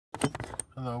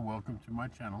Hello, welcome to my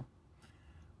channel.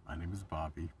 My name is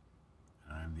Bobby,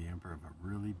 and I am the Emperor of a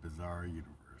really bizarre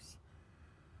universe.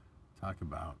 Talk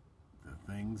about the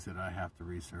things that I have to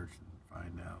research and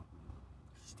find out,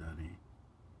 study,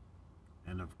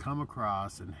 and have come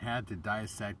across and had to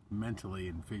dissect mentally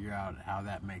and figure out how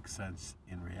that makes sense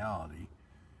in reality.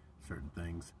 Certain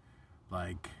things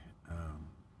like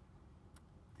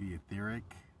the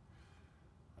etheric,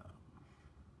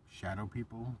 shadow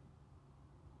people.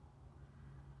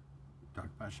 Talk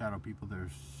about shadow people.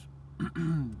 There's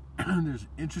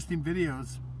interesting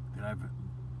videos that I've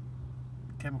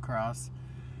come across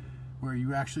where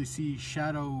you actually see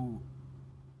shadows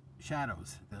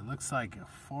that looks like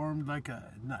formed like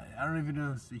a, I don't even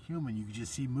know if it's a human. You can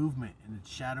just see movement and it's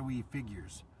shadowy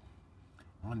figures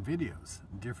on videos,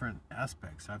 different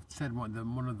aspects. I've said one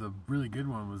of the really good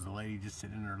one was the lady just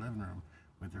sitting in her living room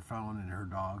with her phone and her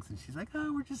dogs, and she's like,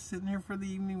 oh, we're just sitting here for the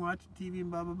evening watching TV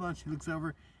and blah blah blah. And she looks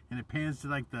over and it pans to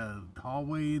like the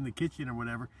hallway in the kitchen or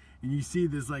whatever, and you see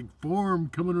this like form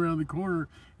coming around the corner,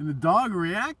 and the dog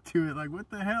react to it like, what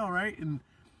the hell, right? And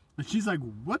she's like,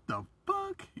 what the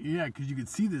fuck? Yeah, because you could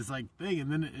see this like thing,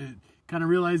 and then it kind of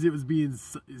realized it was being,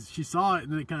 she saw it,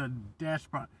 and then it kind of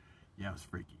dashed by. Yeah, it was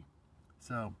freaky.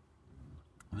 So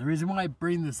the reason why I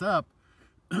bring this up,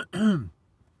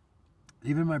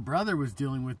 even my brother was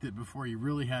dealing with it before he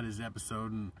really had his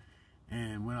episode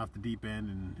and went off the deep end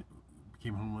and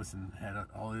became homeless and had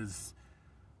all his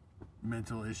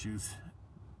mental issues.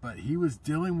 But he was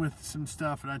dealing with some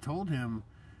stuff, and I told him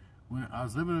when I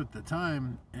was living at the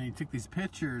time, and he took these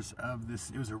pictures of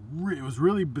this. It was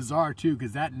really bizarre too,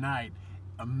 because that night,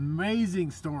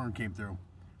 amazing storm came through.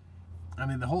 I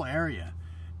mean, the whole area.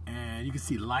 And you could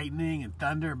see lightning and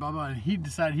thunder, blah, blah, and he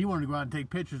decided he wanted to go out and take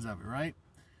pictures of it, right?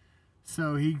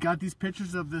 So he got these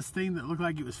pictures of this thing that looked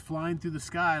like it was flying through the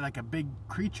sky like a big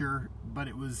creature, but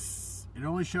it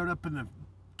only showed up in the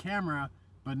camera,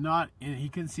 but not, and he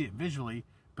couldn't see it visually,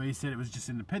 but he said it was just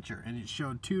in the picture, and it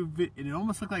showed and it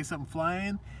almost looked like something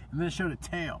flying, and then it showed a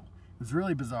tail. It was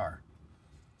really bizarre.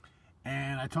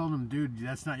 And I told him, dude,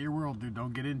 that's not your world, dude.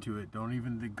 Don't get into it. Don't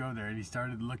even go there. And he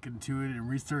started looking into it and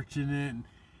researching it,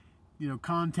 and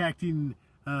contacting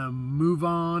Move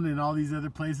On and all these other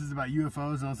places about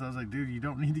UFOs. And also I was like, dude, you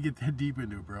don't need to get that deep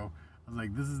into it, bro. I was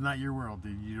like, this is not your world,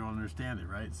 dude. You don't understand it,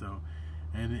 right? So,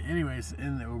 and anyways,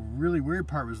 and the really weird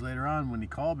part was later on when he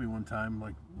called me one time,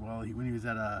 like, well, when he was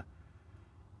at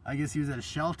I guess he was at a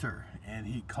shelter, and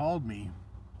he called me,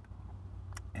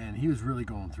 and he was really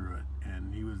going through it,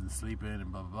 and he wasn't sleeping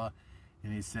and blah, blah, blah.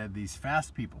 And he said these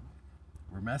fast people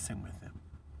were messing with him.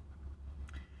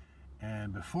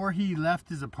 And before he left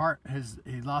his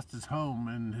he lost his home,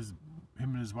 and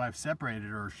him and his wife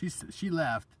separated, or she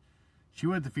left. She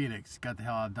went to Phoenix, got the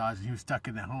hell out of Dodge, and he was stuck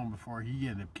in that home before he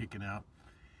ended up kicking out.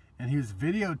 And he was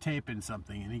videotaping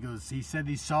something, and he said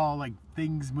he saw like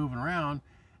things moving around,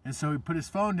 and so he put his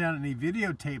phone down and he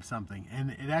videotaped something, and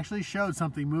it actually showed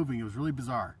something moving. It was really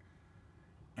bizarre.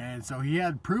 And so he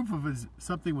had proof of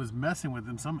something was messing with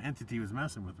him, some entity was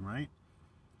messing with him, right?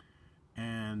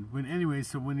 And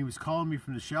so when he was calling me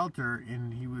from the shelter,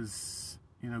 and he was,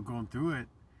 going through it,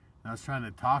 I was trying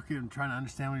to talk to him, trying to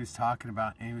understand what he was talking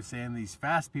about, and he was saying these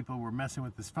fast people were messing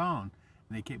with his phone,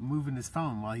 and they kept moving his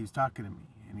phone while he was talking to me,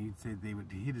 and he'd say they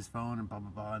would hit his phone and blah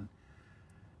blah blah.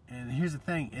 And here's the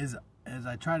thing: is as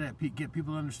I try to get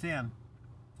people to understand,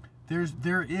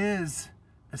 there is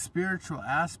a spiritual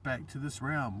aspect to this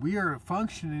realm. We are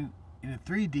functioning in a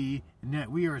 3D, and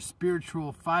yet we are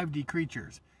spiritual 5D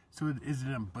creatures. So is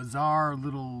it a bizarre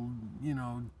little,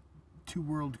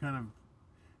 two-world kind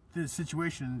of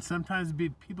situation? And sometimes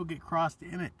people get crossed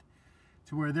in it,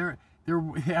 to where they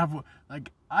have,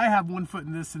 like, I have one foot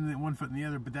in this and then one foot in the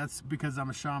other, but that's because I'm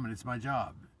a shaman. It's my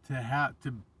job to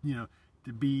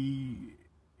be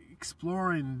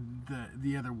exploring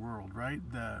the other world, right?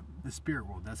 The spirit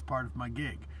world. That's part of my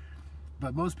gig.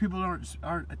 But most people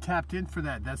aren't tapped in for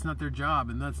that. That's not their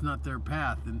job, and that's not their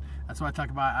path. And that's why I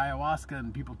talk about ayahuasca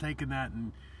and people taking that.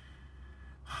 And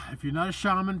if you're not a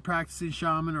shaman, practicing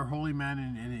shaman or holy man,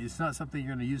 and it's not something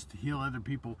you're going to use to heal other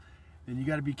people, then you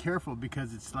got to be careful,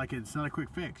 because it's not a quick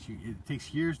fix. It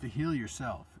takes years to heal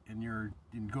yourself, and you're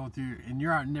never going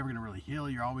to really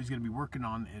heal. You're always going to be working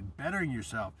on and bettering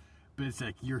yourself. But it's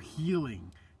like you're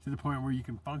healing to the point where you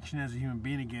can function as a human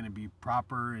being again and be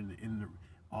proper, and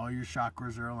all your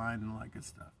chakras are aligned and all that good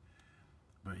stuff.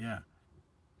 But yeah,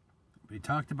 we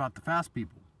talked about the fast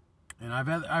people, and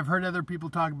I've heard other people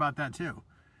talk about that too.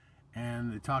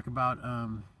 And they talk about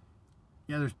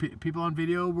there's people on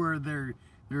video where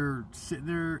they're sitting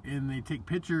there and they take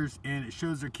pictures, and it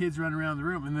shows their kids running around the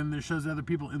room, and then it shows other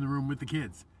people in the room with the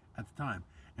kids at the time.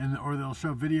 or they'll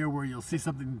show video where you'll see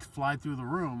something fly through the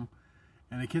room,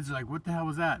 and the kids are like, "What the hell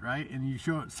was that?" Right? And you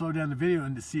slow down the video,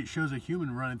 and to see it shows a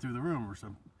human running through the room or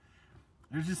something.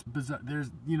 There's just bizarre. There's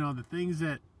the things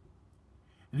that.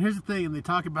 And here's the thing, and they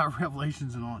talk about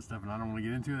revelations and all that stuff, and I don't want to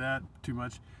get into that too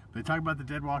much. But they talk about the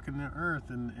dead walking the earth,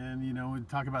 and we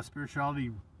talk about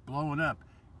spirituality blowing up,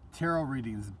 tarot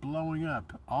readings blowing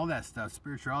up, all that stuff.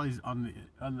 Spirituality on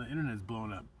the internet is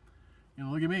blowing up.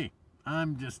 Look at me.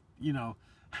 I'm just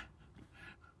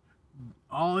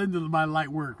all into my light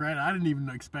work, right? I didn't even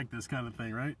expect this kind of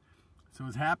thing, right? So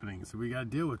it's happening. So we got to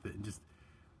deal with it. And just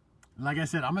like I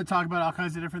said, I'm going to talk about all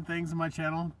kinds of different things on my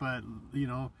channel, but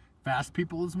fast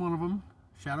people is one of them.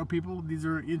 Shadow people. These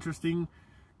are interesting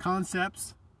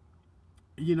concepts.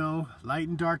 Light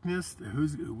and darkness.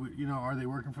 Are they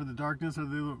working for the darkness? Are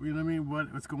they, what I mean?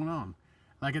 What's going on?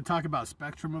 Like I talk about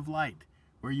spectrum of light,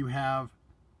 where you have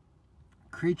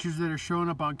creatures that are showing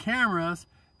up on cameras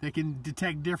that can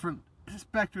detect different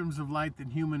spectrums of light than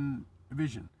human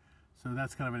vision. So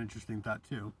that's kind of an interesting thought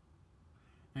too.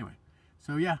 Anyway,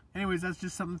 so yeah. Anyways, that's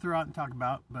just something to throw out and talk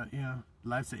about. But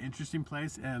life's an interesting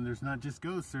place, and there's not just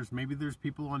ghosts. Maybe there's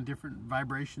people on different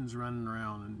vibrations running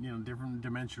around, and different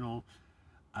dimensional.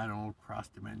 I don't know, cross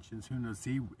dimensions. Who knows?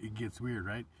 See, it gets weird,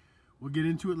 right? We'll get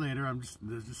into it later. I'm just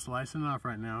slicing it off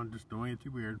right now. Just don't get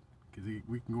too weird, because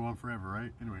we can go on forever,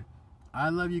 right? Anyway, I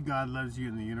love you. God loves you,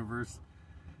 and the universe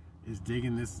is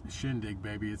digging this shindig,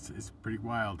 baby. It's pretty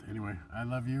wild. Anyway, I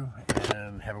love you,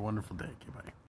 and have a wonderful day. Okay, bye.